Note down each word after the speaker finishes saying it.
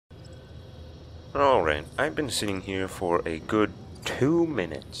Alright, I've been sitting here for a good 2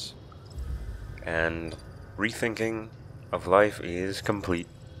 minutes, and rethinking of life is complete.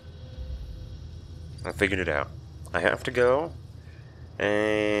 I figured it out. I have to go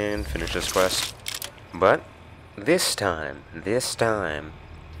and finish this quest, but this time,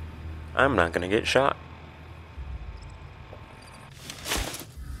 I'm not gonna get shot.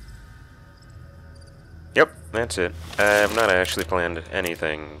 Yep, that's it. I've not actually planned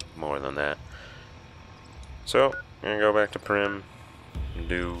anything more than that. So, I'm gonna go back to Prim and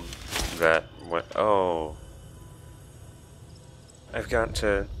do that. What? Oh. I've got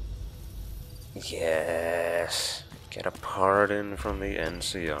to. Yes. Get a pardon from the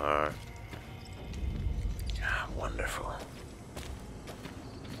NCR. Ah, wonderful.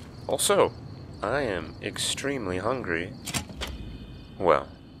 Also, I am extremely hungry. Well,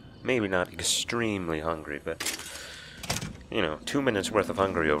 maybe not extremely hungry, but, you know, 2 minutes worth of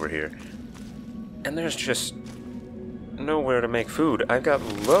hungry over here. And there's just nowhere to make food. I've got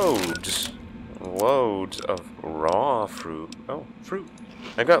loads of raw fruit. Oh, fruit.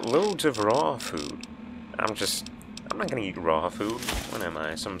 I've got loads of raw food. I'm not gonna eat raw food. What am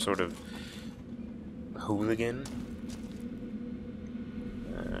I, some sort of hooligan?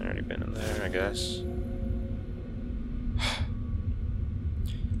 I already been in there, I guess.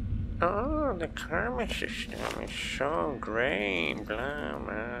 Oh, the karma system is so great, blah,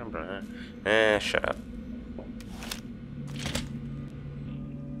 blah, blah. Shut up.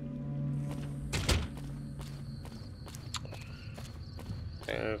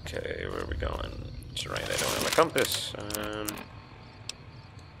 Okay, where are we going? That's right, I don't have a compass. I'm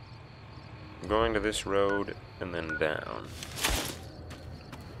going to this road and then down.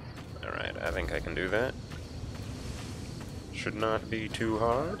 Alright, I think I can do that. Should not be too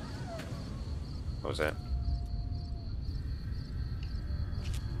hard. What was that?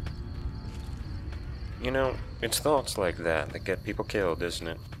 You know, it's thoughts like that that get people killed, isn't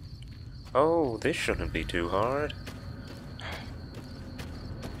it? Oh, this shouldn't be too hard.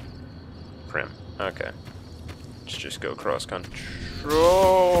 Prim. Okay. Let's just go cross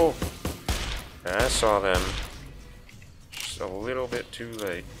control. I saw them. Just a little bit too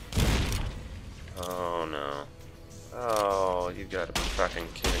late. Oh no. Oh, you gotta be fucking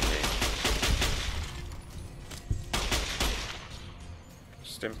kidding me.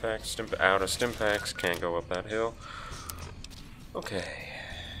 Stimpaks, out of Stimpaks, can't go up that hill. Okay.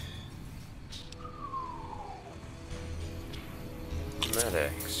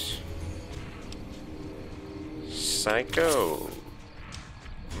 Medics. Psycho.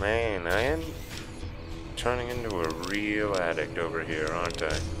 Man, I am turning into a real addict over here, aren't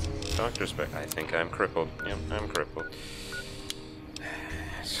I? Doctor Spec. I think I'm crippled. Yep, I'm crippled.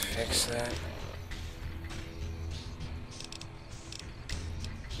 Let's fix that.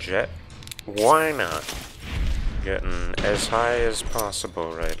 Jet? Why not? Getting as high as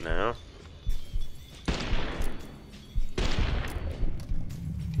possible right now.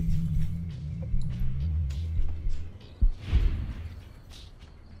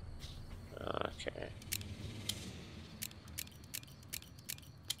 Okay.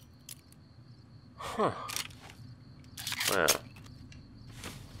 Huh. Well.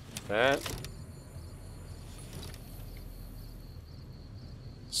 That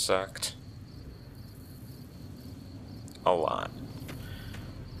sucked a lot.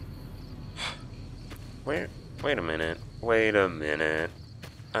 Wait a minute. Wait a minute.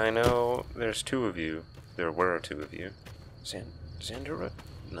 I know there's two of you. There were two of you. Xandera?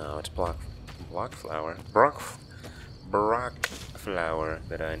 No, it's Brock flower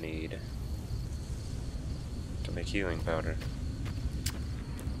that I need to make healing powder.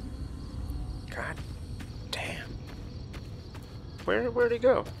 God damn. Where'd he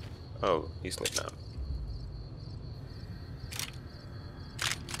go? Oh, he's lit down.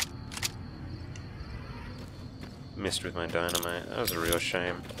 Missed with my dynamite. That was a real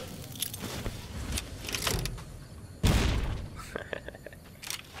shame.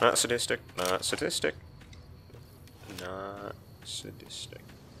 Not sadistic. Not sadistic. Not sadistic.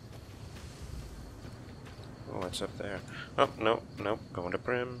 Oh, what's up there? Oh, nope, nope. Going to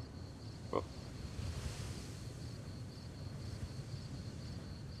Prim. Oh.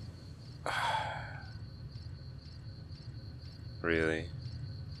 Really?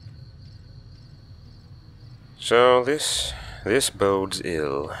 So this bodes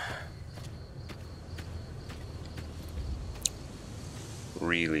ill.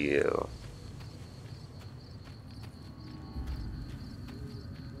 Really ill.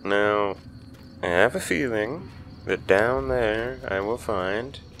 Now, I have a feeling that down there I will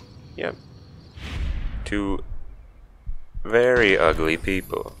find, yep, two very ugly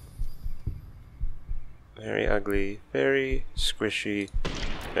people. Very ugly, very squishy,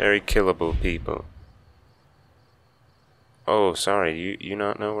 very killable people. Oh, sorry, you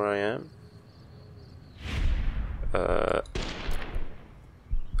not know where I am? Oh.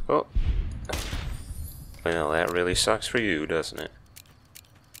 Well, that really sucks for you, doesn't it?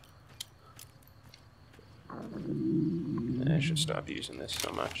 I should stop using this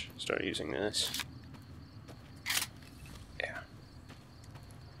so much. Start using this. Yeah.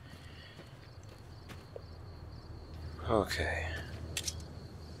 Okay.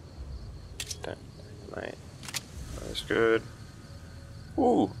 Dynamite. That's good.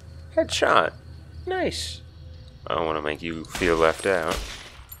 Ooh, headshot. Nice. I don't want to make you feel left out.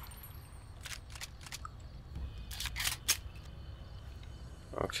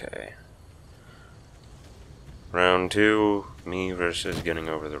 Okay. Round 2, me versus getting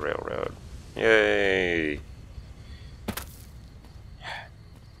over the railroad. Yay!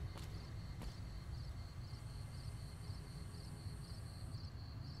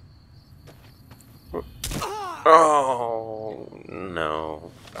 Oh,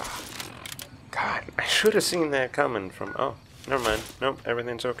 no. God, I should have seen that coming from... Oh, never mind. Nope,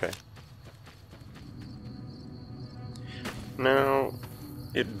 everything's okay. Now,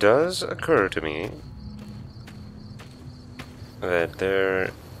 it does occur to me that there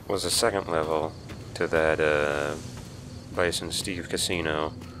was a second level to that Bison Steve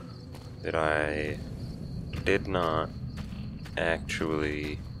Casino that I did not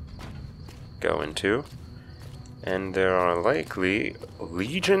actually go into. And there are likely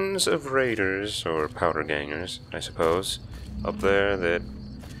legions of raiders, or powder gangers, I suppose, up there that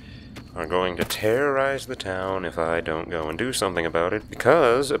are going to terrorize the town if I don't go and do something about it,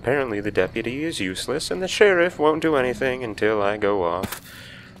 because apparently the deputy is useless and the sheriff won't do anything until I go off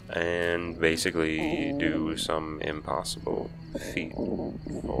and basically do some impossible feat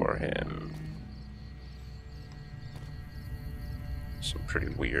for him. Some pretty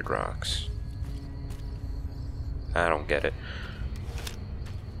weird rocks. I don't get it.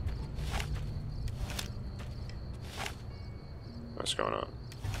 What's going on?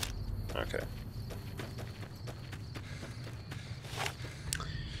 Okay.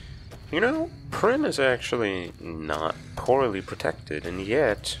 You know, Prim is actually not poorly protected, and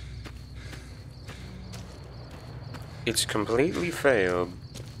yet it's completely failed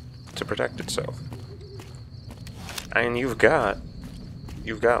to protect itself. And you've got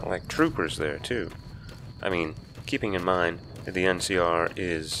like troopers there too. I mean, keeping in mind that the NCR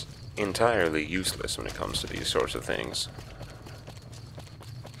is entirely useless when it comes to these sorts of things.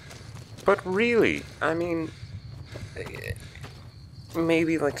 But really, I mean,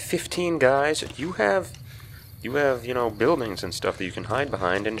 maybe like 15 guys. You have, you know, buildings and stuff that you can hide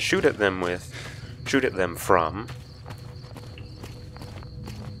behind and shoot at them from.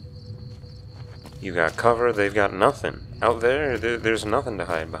 You got cover, they've got nothing. Out there, there's nothing to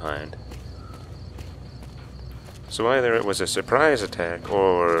hide behind. So either it was a surprise attack,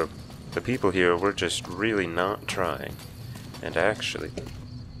 or the people here were just really not trying. And actually...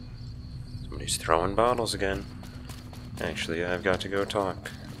 somebody's throwing bottles again. Actually, I've got to go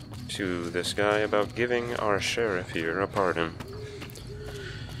talk to this guy about giving our sheriff here a pardon.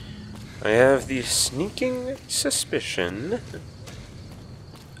 I have the sneaking suspicion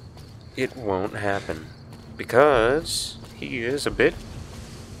it won't happen, because he is a bit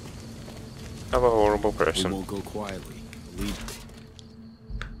of a horrible person. We won't go quietly. Believe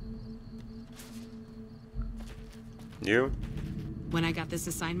me. You? When I got this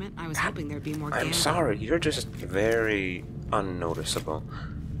assignment, I was hoping there'd be more gambling. I'm sorry, you're just very unnoticeable.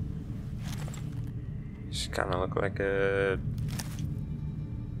 You just kind of look like a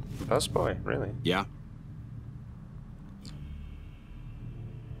busboy, really. Yeah?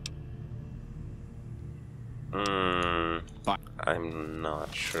 I'm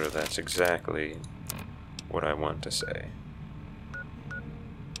not sure that's exactly what I want to say.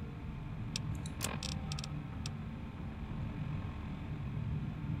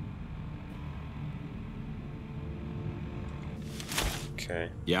 Okay.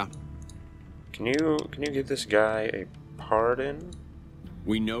 Yeah? Can you give this guy a pardon?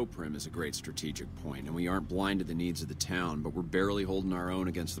 We know Prim is a great strategic point, and we aren't blind to the needs of the town, but we're barely holding our own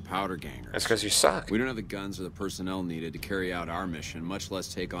against the powder gangers. That's because you suck. We don't have the guns or the personnel needed to carry out our mission, much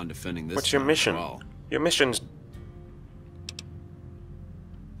less take on defending this. What's your mission? Well. Your mission's...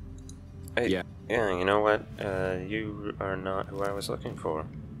 Yeah. Yeah, you know what? You are not who I was looking for.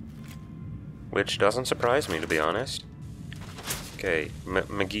 Which doesn't surprise me, to be honest. Okay,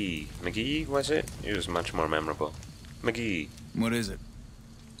 McGee. McGee, was it? It was much more memorable. McGee. What is it?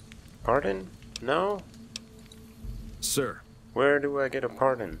 Pardon? No? Sir. Where do I get a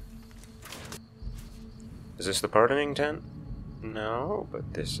pardon? Is this the pardoning tent? No,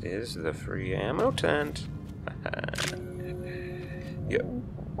 but this is the free ammo tent. Yep.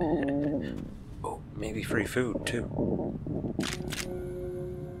 Oh, maybe free food, too.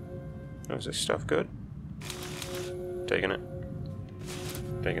 Oh, is this stuff good? Taking it.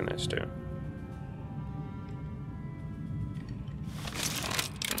 Taking this, too.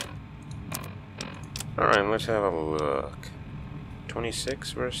 Alright, let's have a look.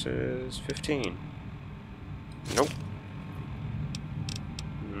 26 versus 15. Nope.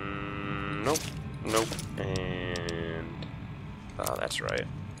 Nope. Nope. And... oh, that's right.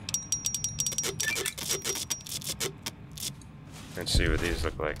 Let's see what these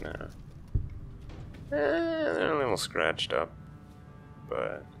look like now. They're a little scratched up.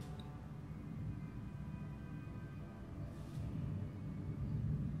 But...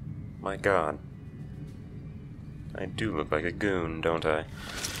 my god. I do look like a goon, don't I?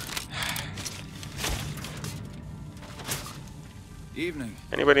 Evening.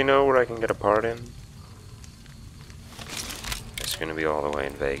 Anybody know where I can get a part in? It's gonna be all the way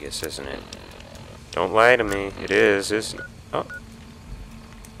in Vegas, isn't it? Don't lie to me. It is, isn't it? Oh.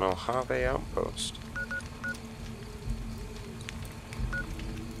 Mojave Outpost.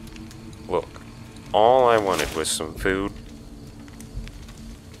 Look. All I wanted was some food.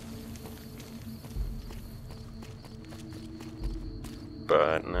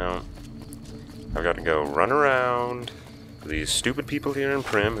 But no. I've got to go run around these stupid people here in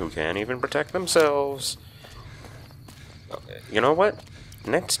Prim who can't even protect themselves. You know what?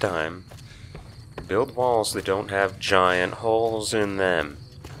 Next time, build walls that don't have giant holes in them.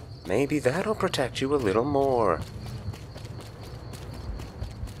 Maybe that'll protect you a little more.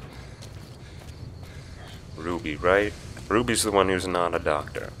 Ruby, right? Ruby's the one who's not a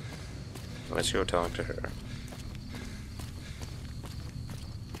doctor. Let's go talk to her.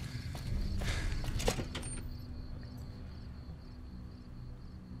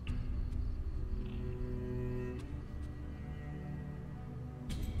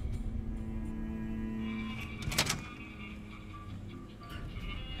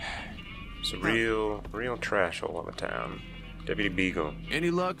 It's a real trash hole of a town. Deputy Beagle.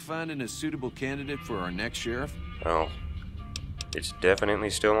 Any luck finding a suitable candidate for our next sheriff? Well, it's definitely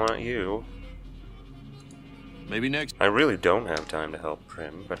still not you. Maybe next. I really don't have time to help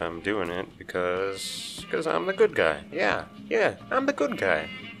Prim, but I'm doing it because I'm the good guy. Yeah, I'm the good guy.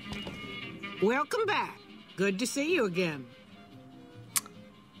 Welcome back. Good to see you again.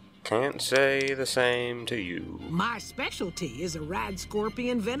 Can't say the same to you. My specialty is a rad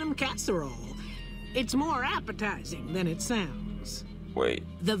scorpion venom casserole. It's more appetizing than it sounds. Wait,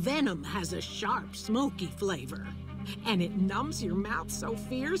 The venom has a sharp, smoky flavor, and it numbs your mouth so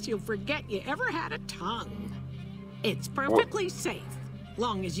fierce you'll forget you ever had a tongue. It's perfectly safe,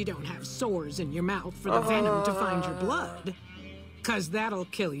 long as you don't have sores in your mouth for the venom to find your blood, 'cause that'll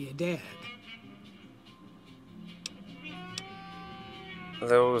kill you dead.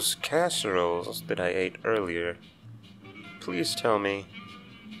 those casseroles that I ate earlier, please tell me.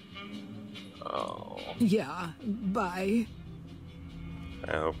 Oh, Yeah, bye.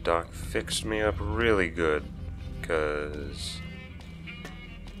 I hope Doc fixed me up really good, 'cause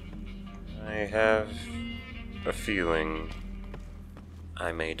I have a feeling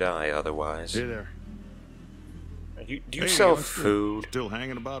I may die otherwise. Hey there. Do you Hey, sell youngster. food? Still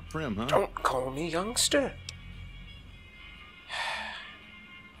hanging about Prim, huh? Don't call me youngster.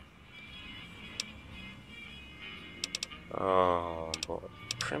 Oh boy,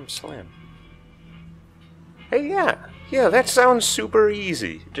 Prim Slim. Hey, yeah, that sounds super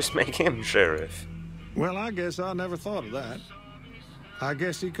easy. Just make him sheriff. Well, I guess I never thought of that. I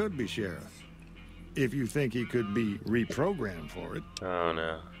guess he could be sheriff. If you think he could be reprogrammed for it. Oh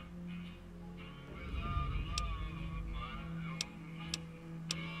no.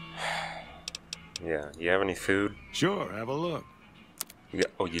 Yeah, you have any food? Sure, have a look. Yeah,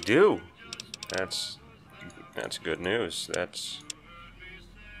 oh, you do? That's good news. That's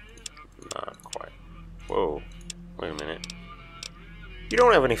not quite. Whoa, wait a minute. You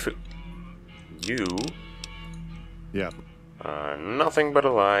don't have any food. You Yep. are nothing but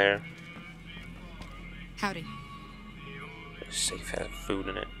a liar. Howdy. The safe has food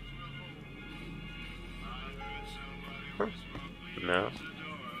in it. Huh. No.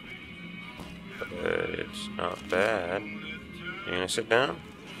 But it's not bad. You gonna sit down?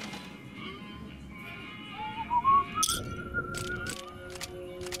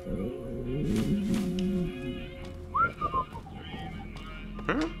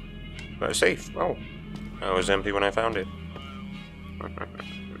 Safe. Oh. It was empty when I found it.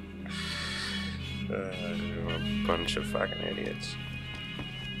 You're a bunch of fucking idiots.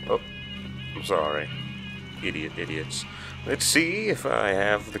 Oh. I'm sorry. Idiots. Let's see if I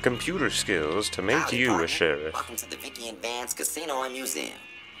have the computer skills to make Howdy, you partner. a sheriff. Welcome to the Vicky and Vance Casino and Museum.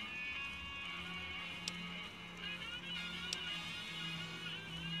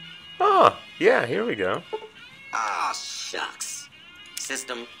 Oh, yeah, here we go. Ah, shucks.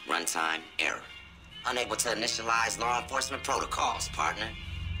 System runtime error. Unable to initialize law enforcement protocols, partner.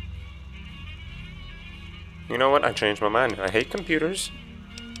 You know what? I changed my mind. I hate computers.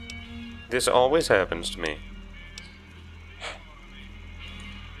 This always happens to me.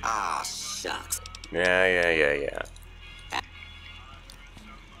 Ah, shucks. Yeah.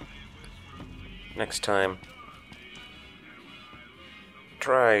 Next time,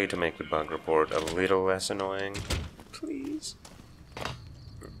 try to make the bug report a little less annoying, please.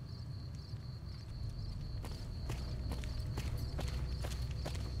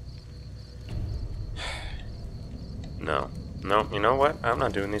 No, you know what? I'm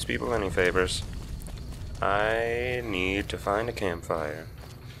not doing these people any favors. I need to find a campfire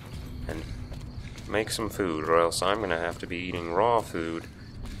and make some food, or else I'm gonna have to be eating raw food.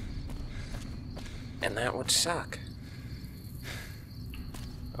 And that would suck.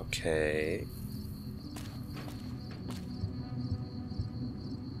 Okay.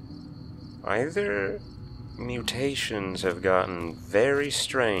 Either mutations have gotten very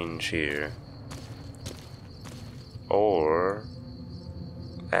strange here, or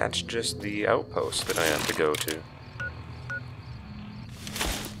that's just the outpost that I have to go to.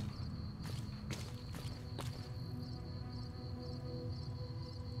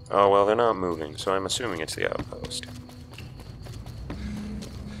 Oh, well, they're not moving, so I'm assuming it's the outpost.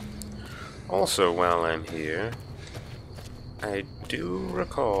 Also, while I'm here, I do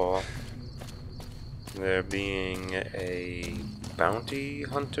recall there being a bounty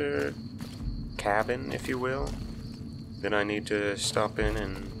hunter cabin, if you will, that I need to stop in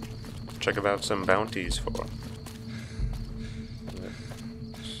and check about some bounties for.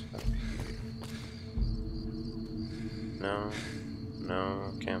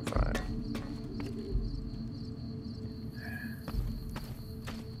 No, campfire.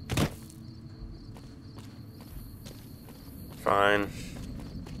 Fine.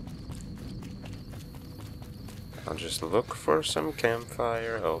 I'll just look for some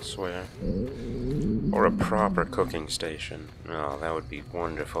campfire elsewhere. Or a proper cooking station. Oh, that would be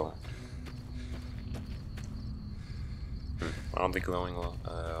wonderful. I'll be glowing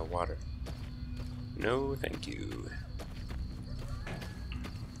water. No, thank you.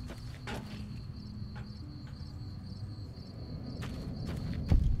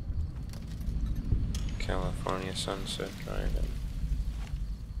 California Sunset Drive-In.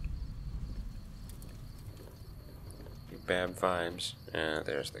 Bad vibes.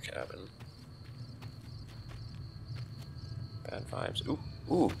 There's the cabin. Bad vibes.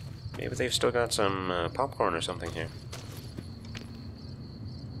 Ooh. Maybe they've still got some popcorn or something here.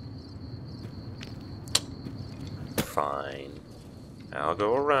 Fine. I'll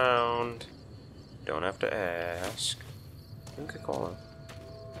go around. Don't have to ask. Coca-Cola.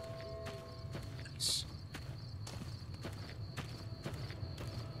 Nice.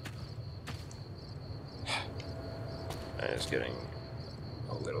 That is getting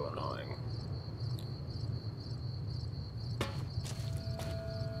a little annoying.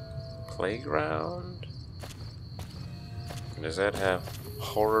 Playground? Does that have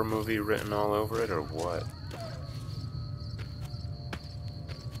horror movie written all over it, or what?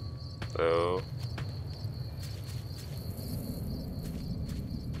 So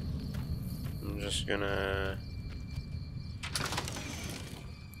I'm just gonna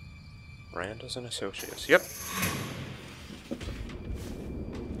Randall's and Associates. Yep.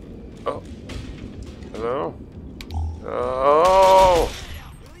 Oh. Hello? Oh!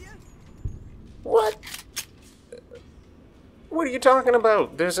 What? What are you talking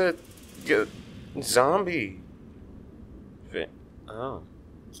about? There's a zombie. Oh.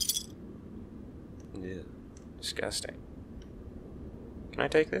 Yeah. Disgusting. Can I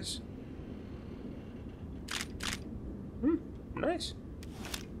take this? Nice.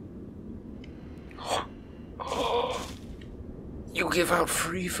 You give out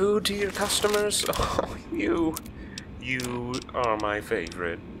free food to your customers? Oh, you are my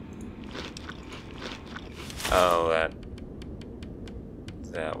favorite. Oh,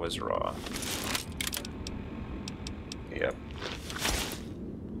 that was raw. Yep.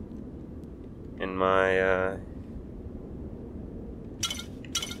 In my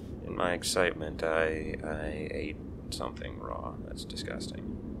excitement, I ate something raw. That's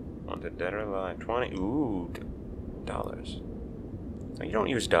disgusting. Wanted dead or alive. 20. Ooh, dollars. Oh, you don't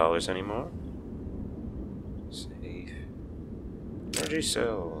use dollars anymore. Safe. Energy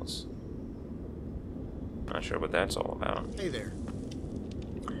cells. Not sure what that's all about. Hey there.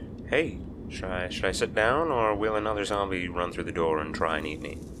 Hey, should I sit down, or will another zombie run through the door and try and eat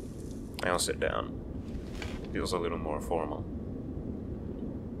me? I'll sit down. Feels a little more formal.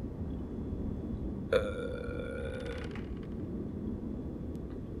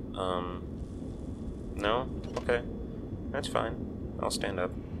 No? Okay. That's fine. I'll stand up.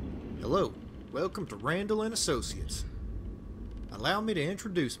 Hello. Welcome to Randall and Associates. Allow me to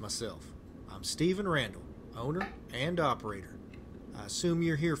introduce myself. I'm Stephen Randall, owner and operator. I assume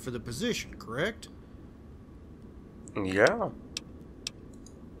you're here for the position, correct? Yeah.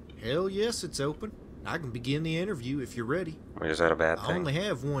 Hell yes, it's open. I can begin the interview if you're ready. Is that a bad I thing? only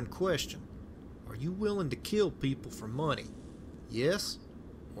have one question. Are you willing to kill people for money? Yes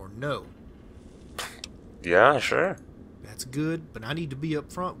or no? Yeah, sure. That's good, but I need to be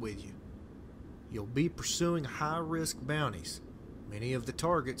upfront with you. You'll be pursuing high-risk bounties. Many of the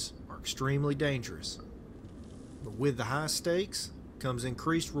targets are extremely dangerous. But with the high stakes comes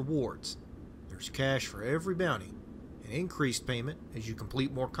increased rewards. There's cash for every bounty, and increased payment as you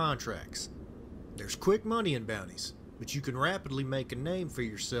complete more contracts. There's quick money in bounties, but you can rapidly make a name for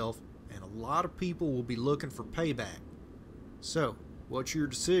yourself, and a lot of people will be looking for payback. So, what's your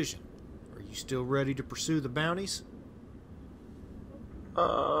decision? Are you still ready to pursue the bounties?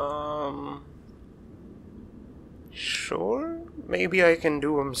 Sure. Maybe I can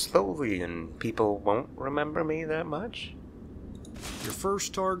do them slowly and people won't remember me that much. Your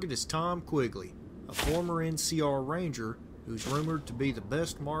first target is Tom Quigley, a former NCR Ranger who's rumored to be the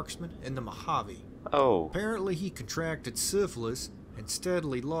best marksman in the Mojave. Oh. Apparently he contracted syphilis and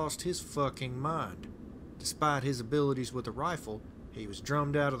steadily lost his fucking mind. Despite his abilities with a rifle, he was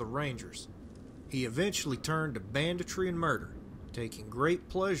drummed out of the Rangers. He eventually turned to banditry and murder, taking great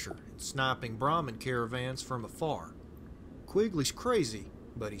pleasure in sniping Brahmin caravans from afar. Quigley's crazy,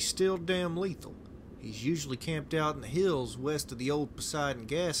 but he's still damn lethal. He's usually camped out in the hills west of the old Poseidon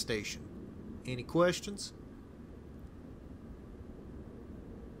gas station. Any questions?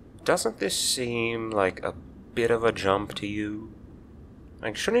 Doesn't this seem like a bit of a jump to you?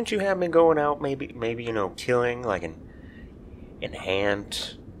 Like, shouldn't you have been going out, maybe you know, killing, like, an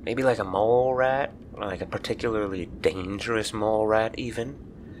ant, maybe like a mole rat, like a particularly dangerous mole rat, even?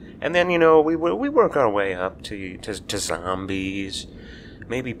 And then, you know, we work our way up to zombies,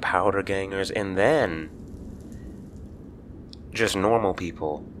 maybe powder gangers, and then just normal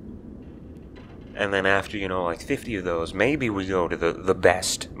people. And then after, you know, like 50 of those, maybe we go to the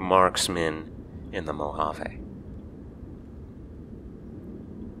best marksman in the Mojave.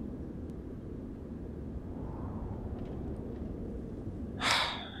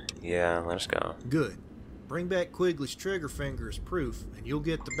 Yeah, let's go. Good. Bring back Quigley's trigger finger as proof, and you'll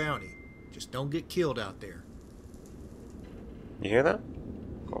get the bounty. Just don't get killed out there. You hear that?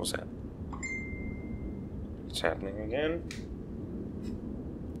 What was that? It's happening again.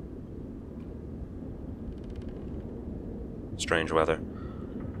 Strange weather.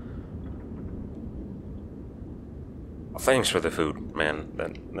 Thanks for the food, man.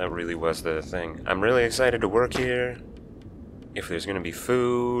 That really was the thing. I'm really excited to work here. If there's gonna be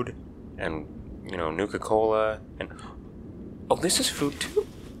food, and, you know, Nuka-Cola, and... Oh, this is food too?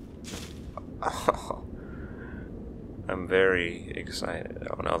 Oh. I'm very excited.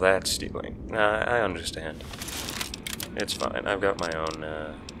 Oh, no, that's stealing. Nah, I understand. It's fine. I've got my own,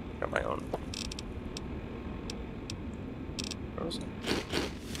 What was it?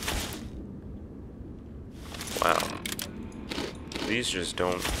 Wow. These just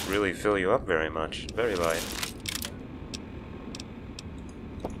don't really fill you up very much. Very light.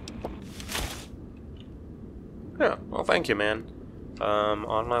 Yeah, well, thank you, man.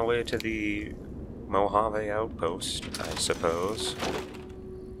 On my way to the Mojave outpost, I suppose.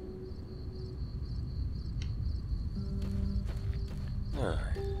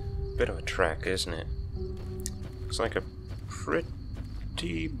 Bit of a trek, isn't it? Looks like a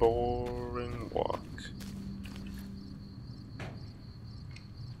pretty boring walk.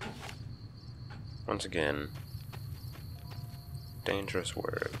 Once again, dangerous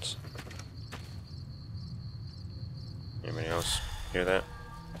words. Anybody else hear that?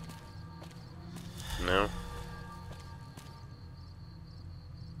 No?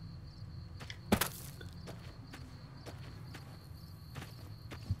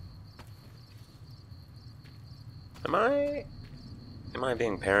 Am I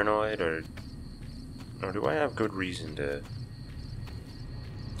being paranoid, or do I have good reason to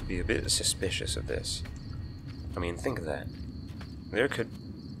be a bit suspicious of this? I mean, think of that. There could...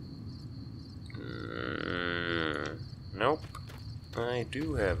 Nope. I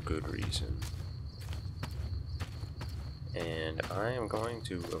do have good reason. And I am going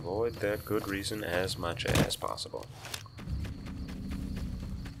to avoid that good reason as much as possible.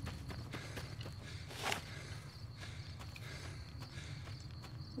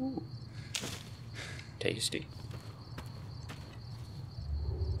 Ooh. Tasty.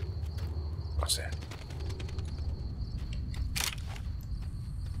 What's that?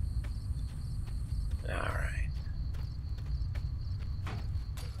 Alright.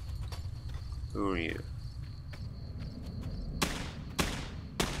 Who are you?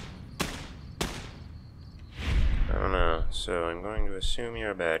 I don't know, so I'm going to assume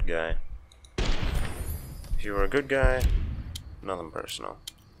you're a bad guy. If you were a good guy, nothing personal.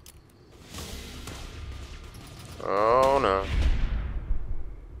 Oh no.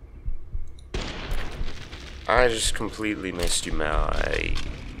 I just completely missed you, Mal. I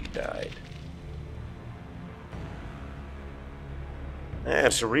died.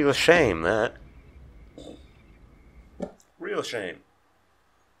 That's a real shame, that. Real shame.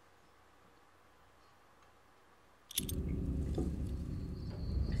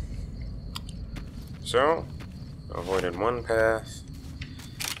 So, avoided one path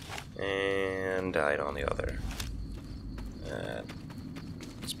and died on the other.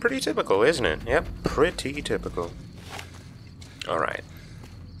 It's pretty typical, isn't it? Yep, pretty typical. Alright.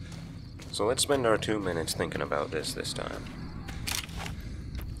 So let's spend our 2 minutes thinking about this time.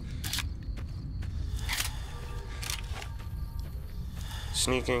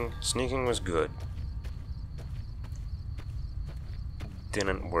 Sneaking was good.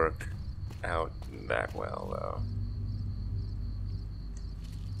 Didn't work out that well, though.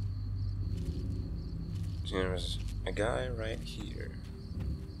 So there was a guy right here,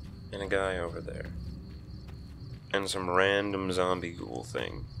 and a guy over there, and some random zombie ghoul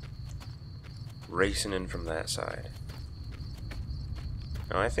thing racing in from that side.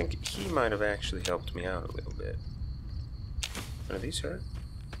 Now I think he might have actually helped me out a little bit. Are these hurt?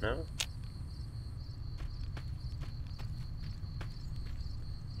 No?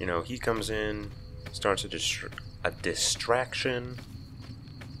 You know, he comes in, starts a distraction,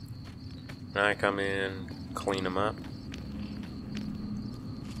 and I come in, clean him up.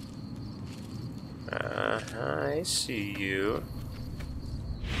 I see you.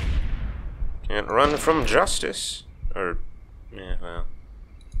 Can't run from justice. Or, yeah, well.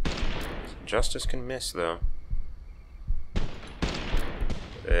 Justice can miss, though.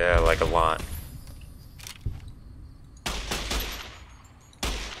 Yeah, like a lot.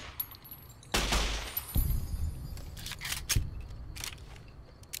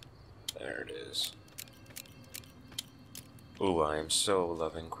 There it is. Ooh, I am so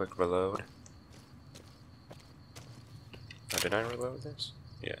loving quick reload. Oh, did I reload this?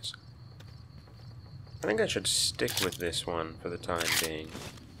 Yes. I think I should stick with this one for the time being.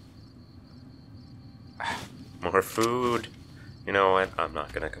 More food! You know what? I'm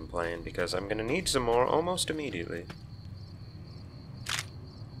not gonna complain because I'm gonna need some more almost immediately.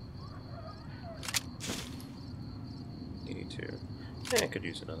 Need to. Yeah, I could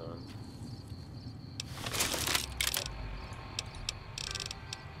use another one.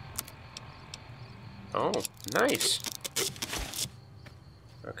 Oh, nice!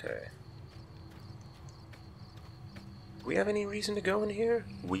 Okay. Do we have any reason to go in here?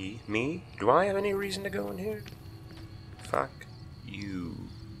 Me? Do I have any reason to go in here? Fuck you.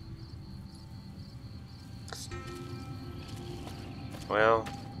 Well,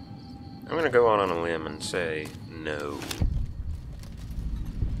 I'm gonna go out on a limb and say no.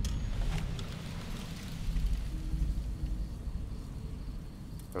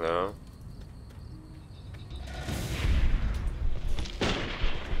 Hello?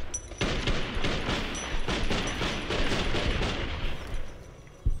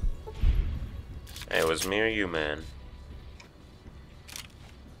 It was me or you, man.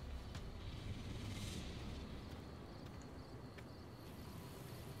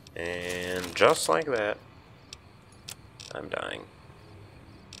 And just like that, I'm dying.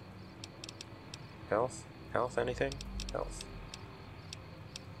 Health? Health, anything? Health.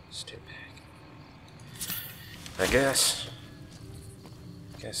 Stupid. I guess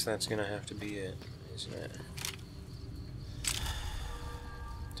that's gonna have to be it, isn't it?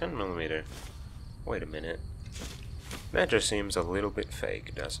 10mm. Wait a minute. That just seems a little bit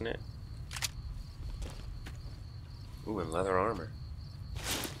fake, doesn't it? Ooh, and leather armor.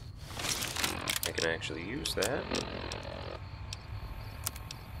 I can actually use that.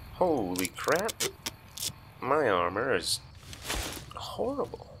 Holy crap! My armor is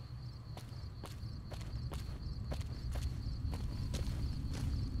horrible.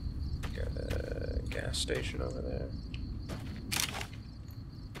 Got a gas station over there.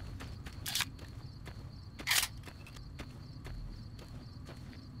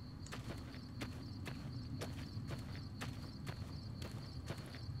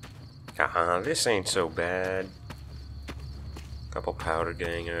 This ain't so bad. Couple powder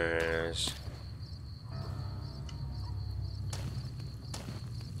gangers.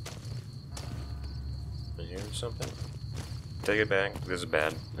 I hear something? Take it back. This is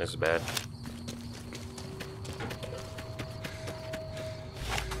bad. This is bad.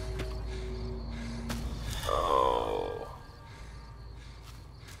 Oh.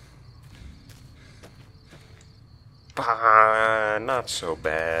 Bah, not so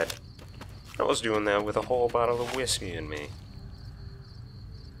bad. I was doing that with a whole bottle of whiskey in me.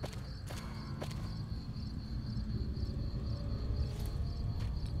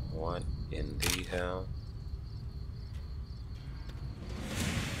 What in the hell?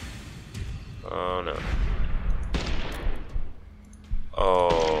 Oh no.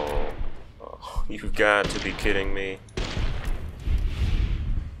 Oh. Oh, you've got to be kidding me.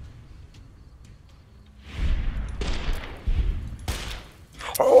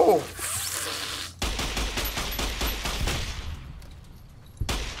 Oh!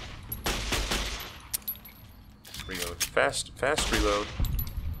 Reload. Fast reload.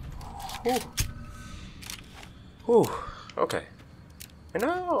 Whew. Whew. Okay.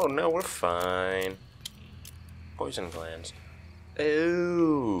 No, we're fine. Poison glands.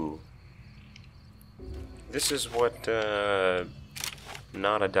 Ooh. This is what,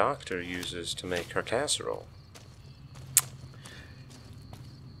 not a doctor uses to make her casserole.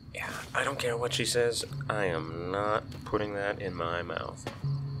 Yeah, I don't care what she says. I am not putting that in my mouth.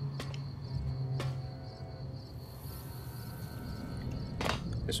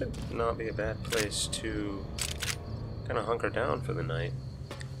 This would not be a bad place to kind of hunker down for the night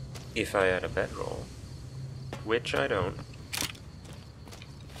if I had a bedroll, which I don't.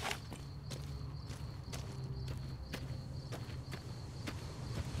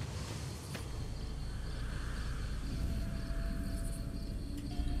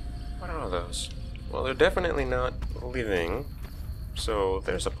 What are those? Well, they're definitely not living, so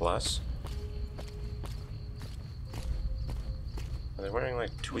there's a plus. Are they wearing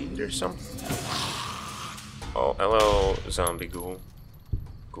like tweed or something? Oh, hello, zombie ghoul.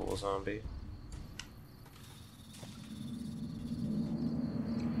 Ghoul zombie.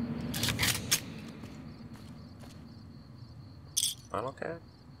 Bottle cap?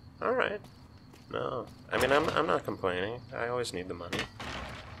 Alright. No. I mean, I'm not complaining. I always need the money.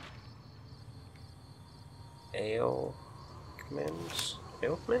 Milkmans?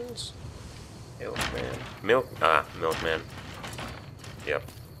 Milkmans? Milkman. Milkman. Yep.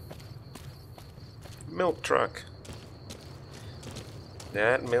 Milk truck.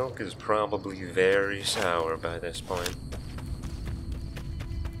 That milk is probably very sour by this point.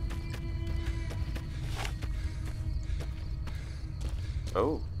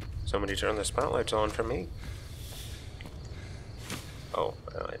 Oh, somebody turned the spotlights on for me. Oh,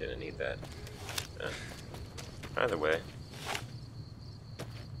 well, I didn't need that. Either way.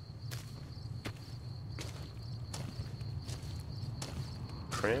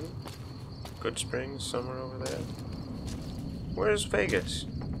 Trim? Good Springs, somewhere over there. Where's Vegas?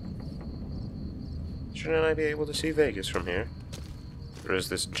 Shouldn't I be able to see Vegas from here? Or is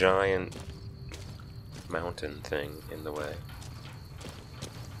this giant mountain thing in the way?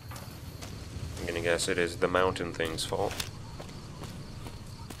 I'm gonna guess it is the mountain thing's fault.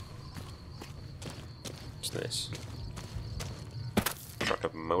 What's this? Truck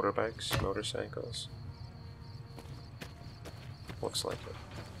of motorbikes, motorcycles? Looks like it.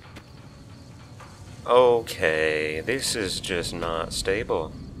 Okay, this is just not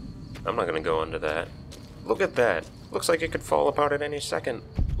stable. I'm not gonna go into that. Look at that. Looks like it could fall apart at any second.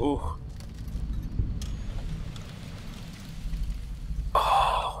 Ooh.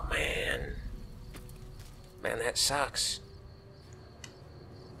 Oh, man. Man, that sucks.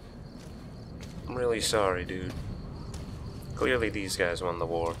 I'm really sorry, dude. Clearly these guys won the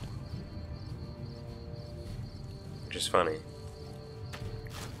war. Which is funny.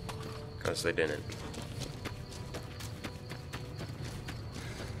 Because they didn't.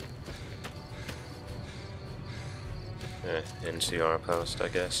 NCR post, I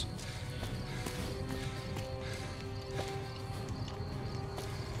guess.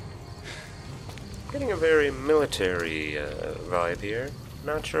 Getting a very military vibe here.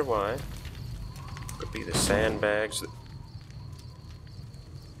 Not sure why. Could be the sandbags.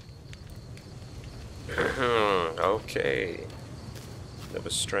 Okay. That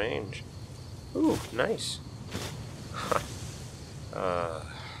was strange. Ooh, nice.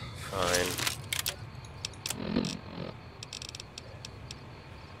 Fine.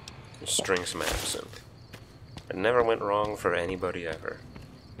 String some absinthe. It never went wrong for anybody ever.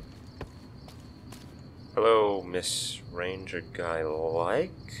 Hello, Miss Ranger Guy like?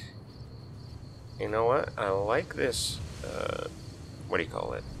 You know what? I like this, what do you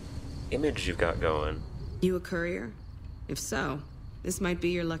call it? Image you've got going. You a courier? If so, this might be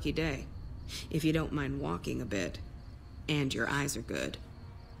your lucky day. If you don't mind walking a bit. And your eyes are good.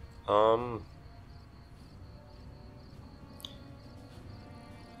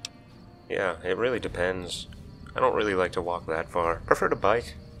 Yeah, it really depends. I don't really like to walk that far. Prefer to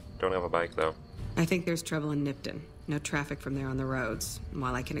bike. Don't have a bike, though. I think there's trouble in Nipton. No traffic from there on the roads.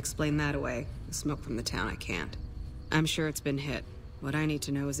 While I can explain that away, the smoke from the town I can't. I'm sure it's been hit. What I need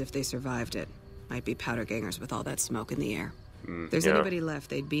to know is if they survived it. Might be powder gangers with all that smoke in the air. If there's anybody left,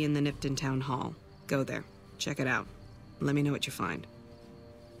 they'd be in the Nipton Town Hall. Go there. Check it out. Let me know what you find.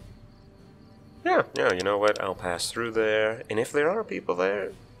 Yeah, you know what? I'll pass through there. And if there are people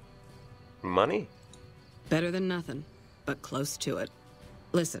there, money? Better than nothing, but close to it.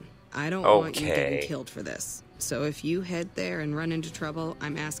 Listen, I don't want you getting killed for this. So if you head there and run into trouble,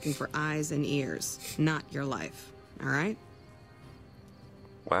 I'm asking for eyes and ears, not your life. All right?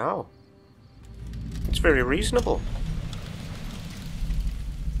 Wow. It's very reasonable.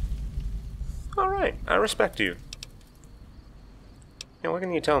 Alright, I respect you. Now, what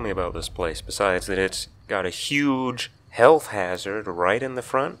can you tell me about this place, besides that it's got a huge health hazard right in the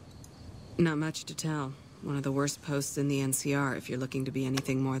front? Not much to tell. One of the worst posts in the NCR if you're looking to be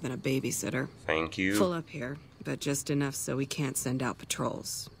anything more than a babysitter. Thank you. Full up here, but just enough so we can't send out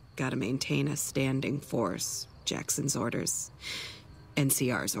patrols. Gotta maintain a standing force. Jackson's orders.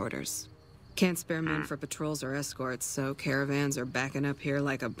 NCR's orders. Can't spare men for patrols or escorts, so caravans are backing up here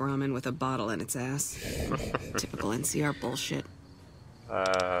like a Brahmin with a bottle in its ass. Typical NCR bullshit.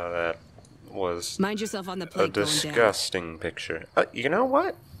 That was Mind yourself on the a plate going down. disgusting picture. You know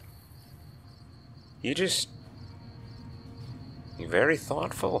what? You're very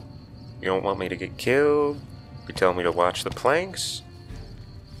thoughtful. You don't want me to get killed. You tell me to watch the planks.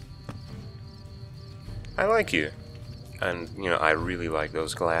 I like you. And, you know, I really like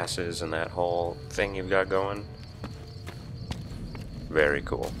those glasses and that whole thing you've got going. Very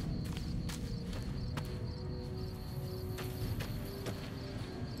cool.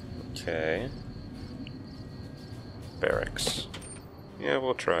 Okay. Barracks. Yeah,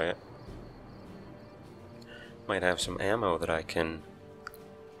 we'll try it. Might have some ammo that I can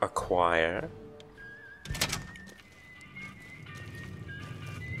acquire.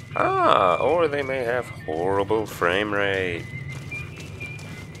 Ah, or they may have horrible frame rate.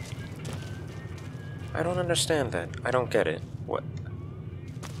 I don't understand that. I don't get it. What?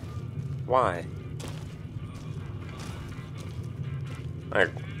 Why?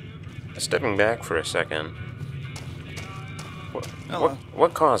 Stepping back for a second.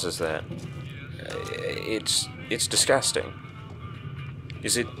 What causes that? It's disgusting.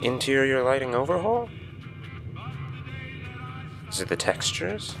 Is it interior lighting overhaul? Is it the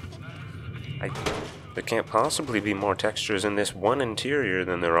textures? There can't possibly be more textures in this one interior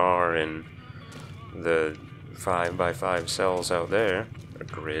than there are in the 5x5 cells out there. Or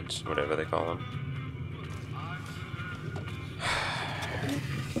grids, whatever they call them.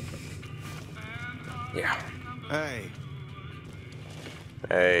 Yeah.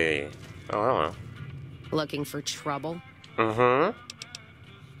 Hey. Oh, hello. Looking for trouble? Mm-hmm.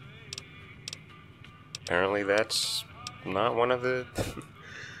 Apparently that's not one of the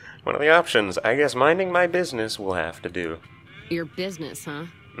one of the options. I guess minding my business will have to do. Your business, huh?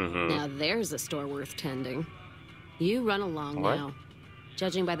 Mm-hmm. Now there's a store worth tending. You run along now.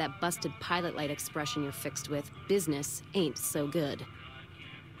 Judging by that busted pilot light expression you're fixed with, business ain't so good.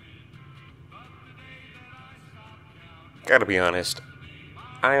 Gotta be honest,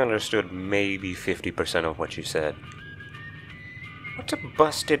 I understood maybe 50% of what you said. What's a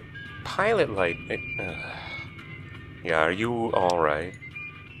busted pilot light? Yeah, are you alright?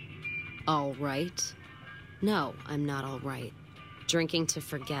 Alright? No, I'm not alright. Drinking to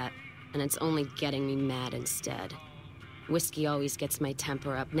forget, and it's only getting me mad instead. Whiskey always gets my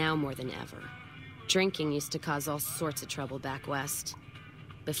temper up, now more than ever. Drinking used to cause all sorts of trouble back west.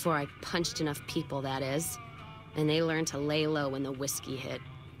 Before I punched enough people, that is. And they learned to lay low when the whiskey hit.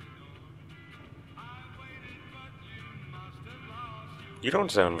 You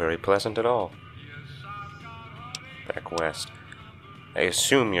don't sound very pleasant at all. Back west. I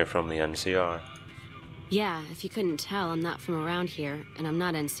assume you're from the NCR. Yeah, if you couldn't tell, I'm not from around here, and I'm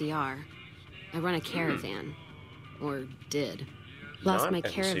not NCR. I run a caravan. Or did. Lost Not my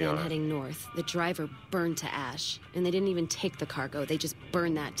caravan NCR. heading north. The driver burned to ash. And they didn't even take the cargo, they just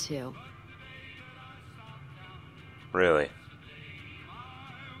burned that too. Really?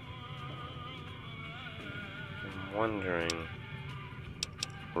 I'm wondering...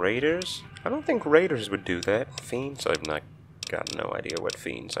 Raiders? I don't think raiders would do that. Fiends? I've not got no idea what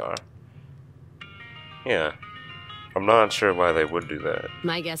fiends are. Yeah. I'm not sure why they would do that.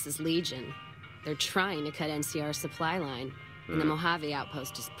 My guess is Legion. They're trying to cut NCR's supply line, and the Mojave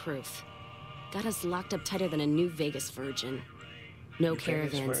outpost is proof. Got us locked up tighter than a new Vegas virgin. No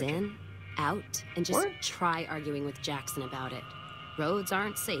caravans in, out, and just try arguing with Jackson about it. Roads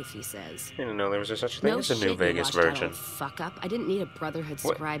aren't safe, he says. I didn't know there was such thing as a new Vegas virgin. virgin. Fuck up. I didn't need a Brotherhood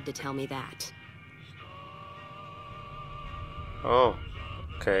scribe to tell me that. Oh,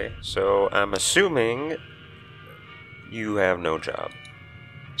 okay. So I'm assuming you have no job.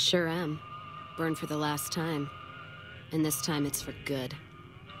 Sure am. Burned for the last time. And this time it's for good.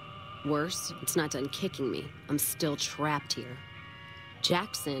 Worse, it's not done kicking me. I'm still trapped here.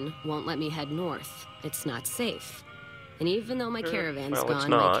 Jackson won't let me head north. It's not safe. And even though my caravan's gone,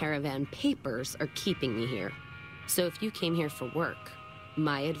 my caravan papers are keeping me here. So if you came here for work,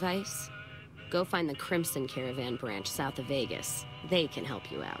 my advice, go find the Crimson Caravan branch south of Vegas. They can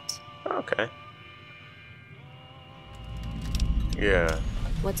help you out. Okay. Yeah.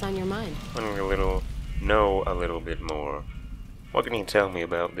 What's on your mind? I want to know a little bit more. What can you tell me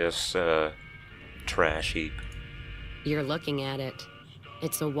about this, trash heap? You're looking at it.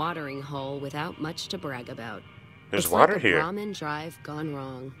 It's a watering hole without much to brag about. There's it's water like here. Brahmin Drive gone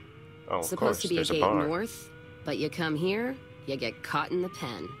wrong. Oh, of Supposed course, to be there's a gate bar. north, but you come here, you get caught in the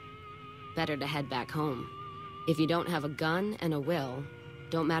pen. Better to head back home. If you don't have a gun and a will,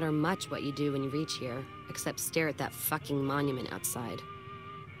 don't matter much what you do when you reach here, except stare at that fucking monument outside.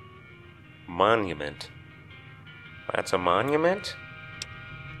 Monument? That's a monument?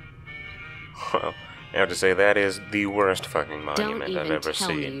 Well, I have to say that is the worst fucking monument I've ever seen.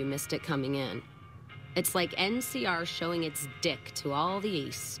 Don't even tell me you missed it coming in. It's like NCR showing its dick to all the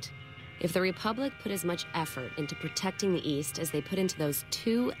East. If the Republic put as much effort into protecting the East as they put into those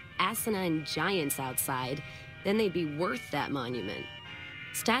two asinine giants outside, then they'd be worth that monument.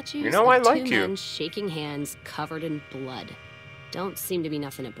 Statues of two men shaking hands covered in blood. Don't seem to be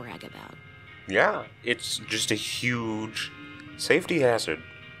nothing to brag about. Yeah, it's just a huge safety hazard.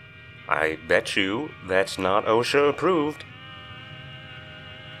 I bet you that's not OSHA approved.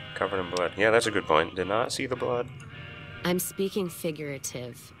 Covered in blood. Yeah, that's a good point. Did not see the blood. I'm speaking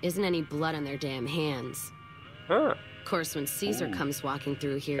figurative. Isn't any blood on their damn hands. Huh. Of course, when Caesar comes walking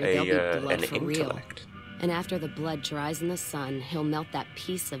through here, there'll be blood for real. And after the blood dries in the sun, he'll melt that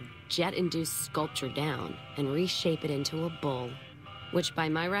piece of jet-induced sculpture down and reshape it into a bull. Which, by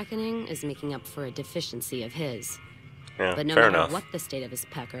my reckoning, is making up for a deficiency of his. Yeah, but no matter what the state of his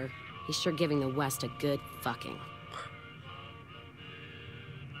pecker, he's sure giving the West a good fucking.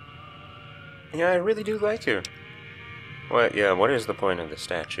 Yeah, I really do like you. What is the point of the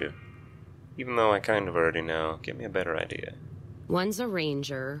statue? Even though I kind of already know, give me a better idea. One's a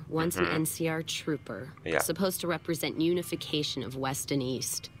ranger, one's an NCR trooper. Yeah. Supposed to represent unification of West and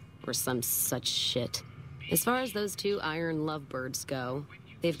East, or some such shit. As far as those two iron lovebirds go,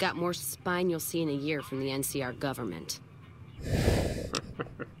 they've got more spine you'll see in a year from the NCR government.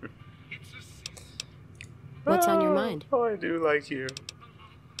 What's on your mind? Oh, I do like you.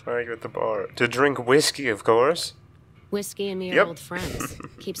 Are you at the bar? To drink whiskey, of course. Whiskey and me are old friends.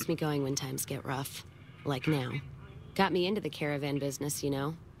 Keeps me going when times get rough. Like now. Got me into the caravan business, you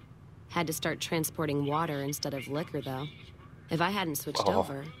know. Had to start transporting water instead of liquor, though. If I hadn't switched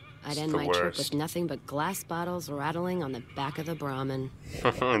over, I'd end my trip with nothing but glass bottles rattling on the back of the Brahmin.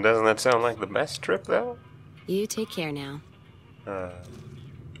 Doesn't that sound like the best trip, though? You take care now.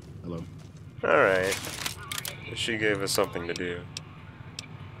 Hello. Alright. She gave us something to do.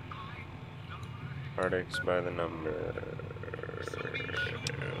 Heartaches by the number.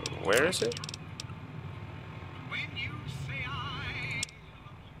 Where is it?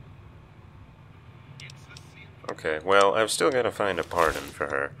 Okay, well, I've still got to find a pardon for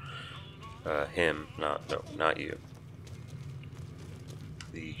her. Him, not you.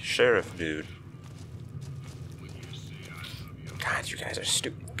 The sheriff dude. God, you guys are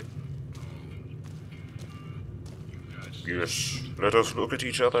stupid. Yes, let us look at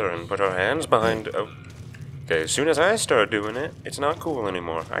each other and put our hands behind... Oh. Okay, as soon as I start doing it, it's not cool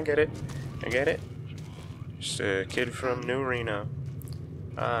anymore. I get it. I get it. Just a kid from New Reno.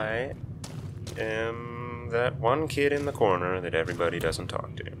 I am that one kid in the corner that everybody doesn't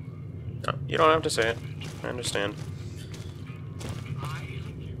talk to. No, you don't have to say it. I understand.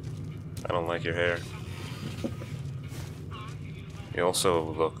 I don't like your hair. You also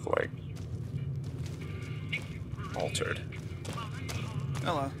look like altered.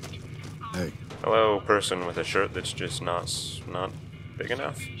 Hello. Hey. Hello, person with a shirt that's just not big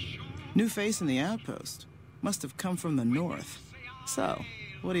enough. New face in the outpost. Must have come from the north. So,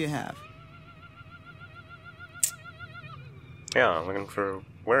 what do you have? Yeah, I'm looking for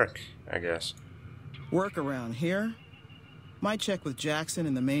work, I guess. Work around here? Might check with Jackson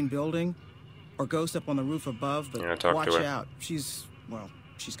in the main building, or Ghost up on the roof above, but Yeah, talk watch to her. out. She's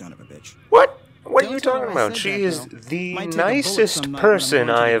kind of a bitch. What? What are Don't you tell her talking I about? said She that, is though. the Might take a bullet nicest some night when I'm person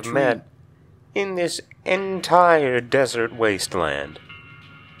launching I a have tree. met in this entire desert wasteland.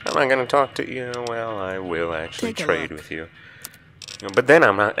 I'm not gonna talk to you. Well, I will actually Take a trade look. with you. But then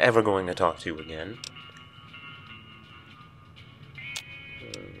I'm not ever going to talk to you again.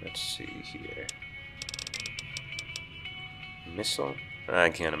 Let's see here. Missile? I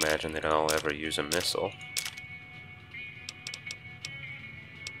can't imagine that I'll ever use a missile.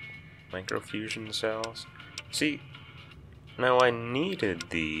 Microfusion cells? See, now I needed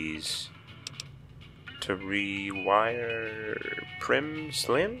these to rewire Prim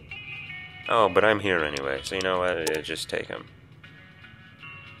Slim? Oh, but I'm here anyway, so you know what? Just take them.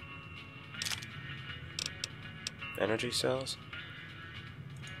 Energy cells?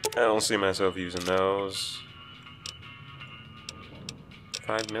 I don't see myself using those.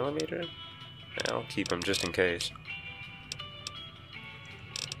 5mm? I'll keep them just in case.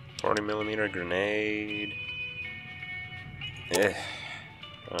 40mm grenade. I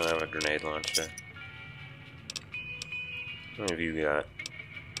don't have a grenade launcher. What have you got?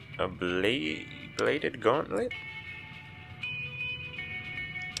 A bladed gauntlet?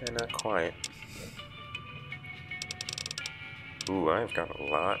 Not quite. Ooh, I've got a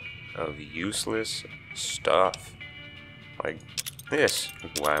lot of useless stuff. Like this.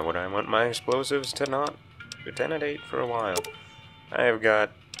 Why would I want my explosives to not detonate for a while? I've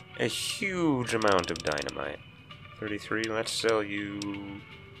got a huge amount of dynamite. 33, let's sell you...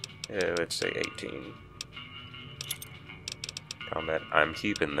 let's say 18. Combat, I'm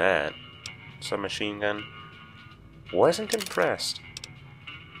keeping that. Submachine gun. Wasn't impressed.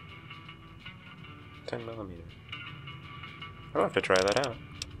 10mm. I'll have to try that out.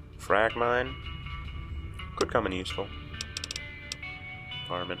 Frag mine. Could come in useful.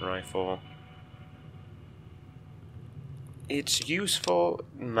 Varmint rifle. It's useful,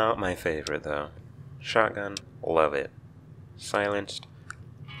 not my favorite though. Shotgun, love it. Silenced.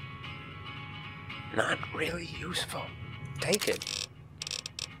 Not really useful. Take it.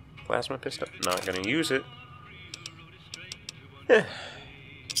 Plasma pistol, not gonna use it.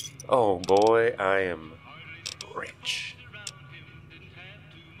 Oh boy, I am rich.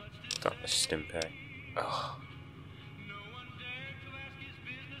 Got a stim pack. Oh.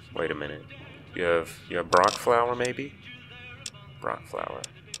 Wait a minute. You have Brock flower maybe? Brock flower.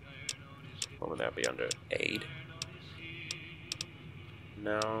 What would that be under? Aid?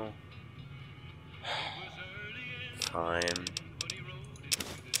 No. Fine.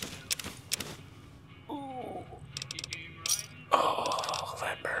 Ooh. Oh,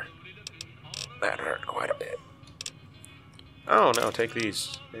 that hurt. That hurt quite a bit. Oh no, take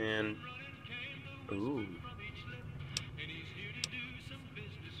these. And ooh.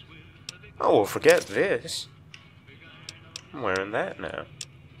 Oh, well, forget this. I'm wearing that now.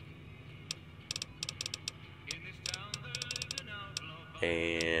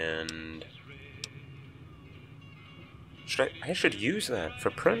 And I should use that for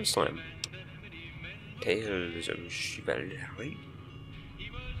Prim Slim. Tales of Chivalry.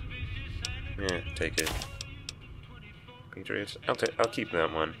 Yeah, take it. Patriots. I'll keep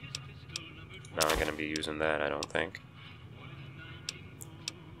that one. Not gonna be using that, I don't think.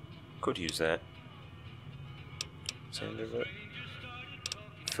 Could use that. Sanderwood.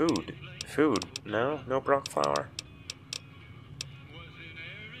 Food. Food. No? No Brock flower.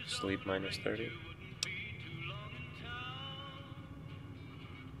 Sleep minus 30.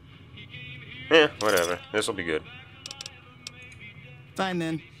 Yeah, whatever. This'll be good. Fine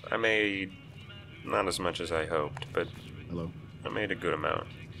then. I made not as much as I hoped, but Hello? I made a good amount.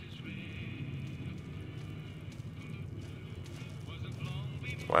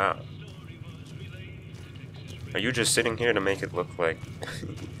 Wow. Are you just sitting here to make it look like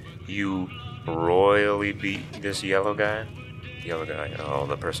you royally beat this yellow guy? Yellow guy. Oh,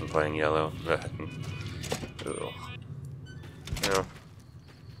 the person playing yellow. Ugh. No.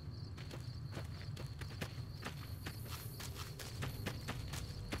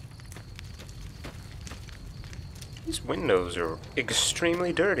 These windows are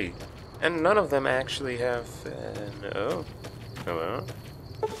extremely dirty, and none of them actually have oh, hello.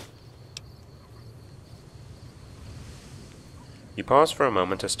 You pause for a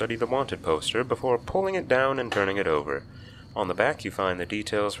moment to study the wanted poster before pulling it down and turning it over. On the back you find the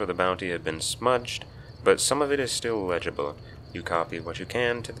details for the bounty have been smudged, but some of it is still legible. You copy what you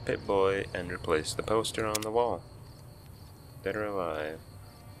can to the Pip-Boy and replace the poster on the wall. Dead or alive.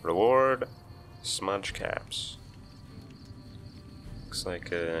 Reward, smudge caps. Looks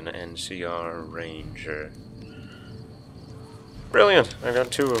like an NCR Ranger. Brilliant! I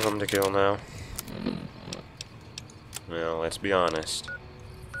got 2 of them to kill now. Well, let's be honest.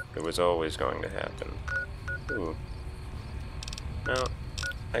 It was always going to happen. Ooh. Now,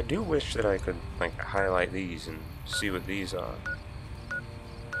 I do wish that I could, like, highlight these and see what these are.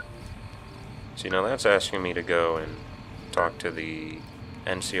 See, now that's asking me to go and talk to the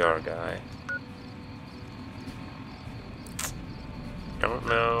NCR guy. Don't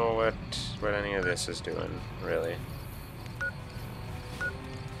know what any of this is doing, really.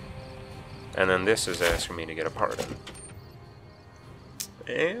 And then this is asking me to get a pardon.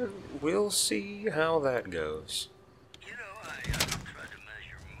 And we'll see how that goes.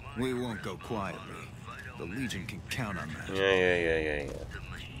 We won't go quietly. The Legion can count on that. Yeah.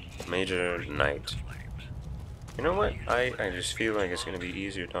 Major Knight. You know what? I just feel like it's going to be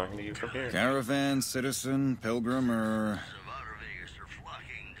easier talking to you from here. Caravan, citizen, pilgrim, or...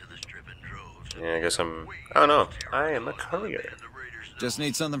 Yeah, I guess I'm... Oh no, I am a courier. Just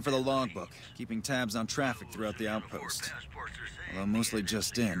need something for the logbook. Keeping tabs on traffic throughout the outpost. Although mostly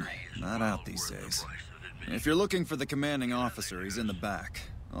just in, not out these days. If you're looking for the commanding officer, he's in the back.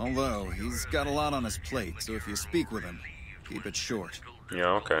 Although, he's got a lot on his plate, so if you speak with him, keep it short. Yeah,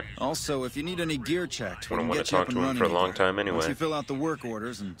 okay. Also, if you need any gear checked, we I don't can want get to you talk up and to him running for a long again. time anyway. Once you fill out the work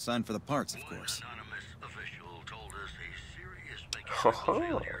orders and sign for the parts, of course.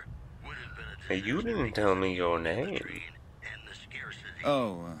 Oh, hey, you didn't tell me your name.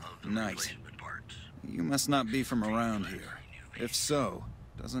 Oh, Knight. You must not be from around here. If so,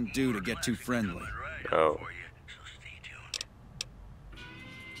 doesn't do to get too friendly. Oh.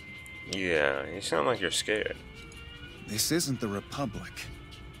 Yeah, you sound like you're scared. This isn't the Republic.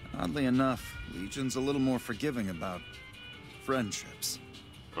 Oddly enough, Legion's a little more forgiving about friendships.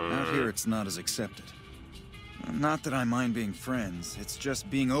 Out here, it's not as accepted. Not that I mind being friends, it's just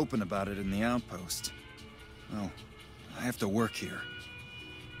being open about it in the outpost. Well, I have to work here.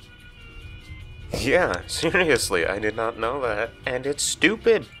 Yeah, seriously, I did not know that, and it's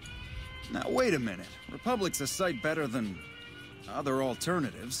stupid. Now, wait a minute. Republic's a sight better than other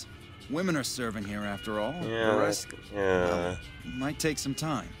alternatives. Women are serving here, after all. Yeah, the rest, yeah. well, might take some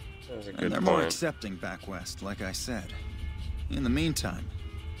time. That's a good And they're point. more accepting back west, like I said. In the meantime,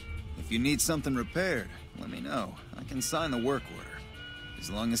 if you need something repaired, let me know. I can sign the work order. As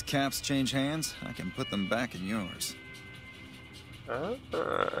long as caps change hands, I can put them back in yours. I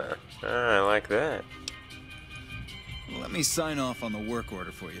like that. Let me sign off on the work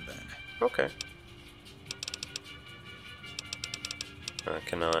order for you then. Okay. I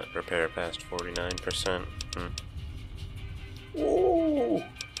cannot repair past 49%. Ooh!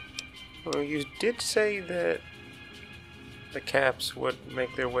 Well, you did say that the caps would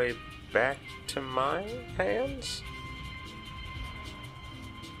make their way back to my hands?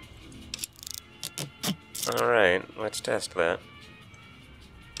 Alright, let's test that.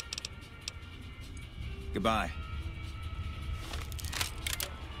 Goodbye.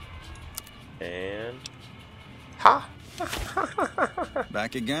 And... Ha!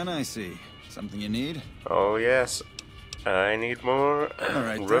 Back again, I see. Something you need? Oh yes, I need more All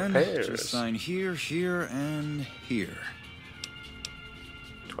right, repairs. then. Just sign here, here, and here.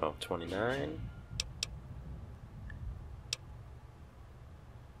 1229.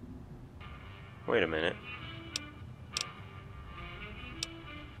 Wait a minute.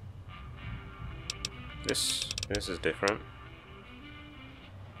 This is different.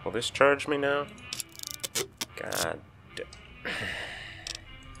 Will this charge me now? God damn.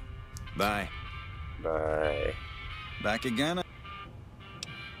 Bye. Bye. Back again?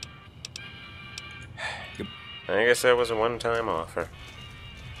 I guess that was a one-time offer.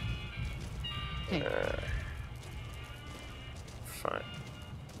 Hey. Fine.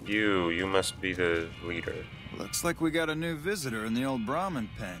 You must be the leader. Looks like we got a new visitor in the old Brahmin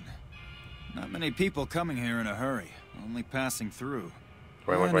pen. Not many people coming here in a hurry, only passing through.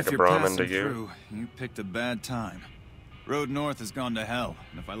 Do I look And like if a you're Brahmin to passing you? through, you picked a bad time. Road north has gone to hell,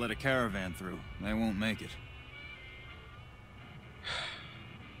 and if I let a caravan through, they won't make it.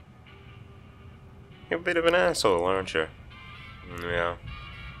 You're a bit of an asshole, aren't you? Yeah.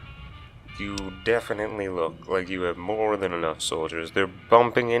 You definitely look like you have more than enough soldiers. They're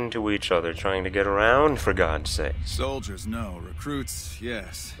bumping into each other, trying to get around, for God's sake. Soldiers, no. Recruits,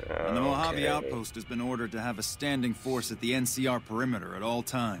 yes. And the Mojave Okay. outpost has been ordered to have a standing force at the NCR perimeter at all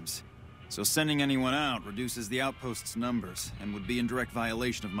times. So sending anyone out reduces the outpost's numbers, and would be in direct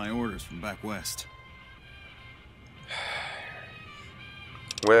violation of my orders from back west.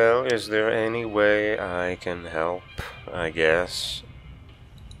 Well, is there any way I can help, I guess?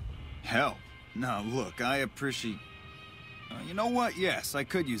 Help? Now look, I appreciate... You know what? Yes, I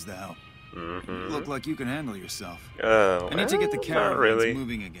could use the help. You look like you can handle yourself. Oh, I need to get the not caravans really.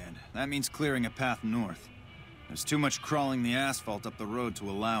 moving again. That means clearing a path north. There's too much crawling the asphalt up the road to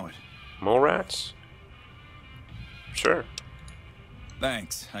allow it. More rats? Sure.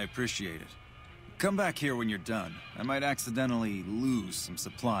 Thanks, I appreciate it. Come back here when you're done. I might accidentally lose some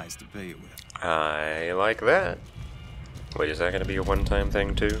supplies to pay you with. I like that. Wait, is that going to be a one-time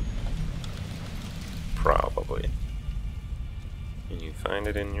thing too? Probably. Can you find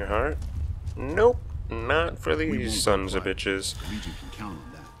it in your heart? Nope, not for these sons of bitches. Legion can count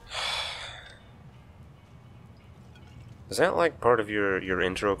on that. Is that like part of your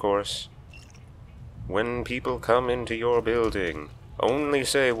intro course? When people come into your building, only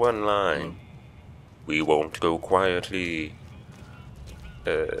say one line. We won't go quietly.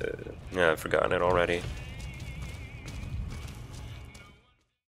 Yeah, I've forgotten it already.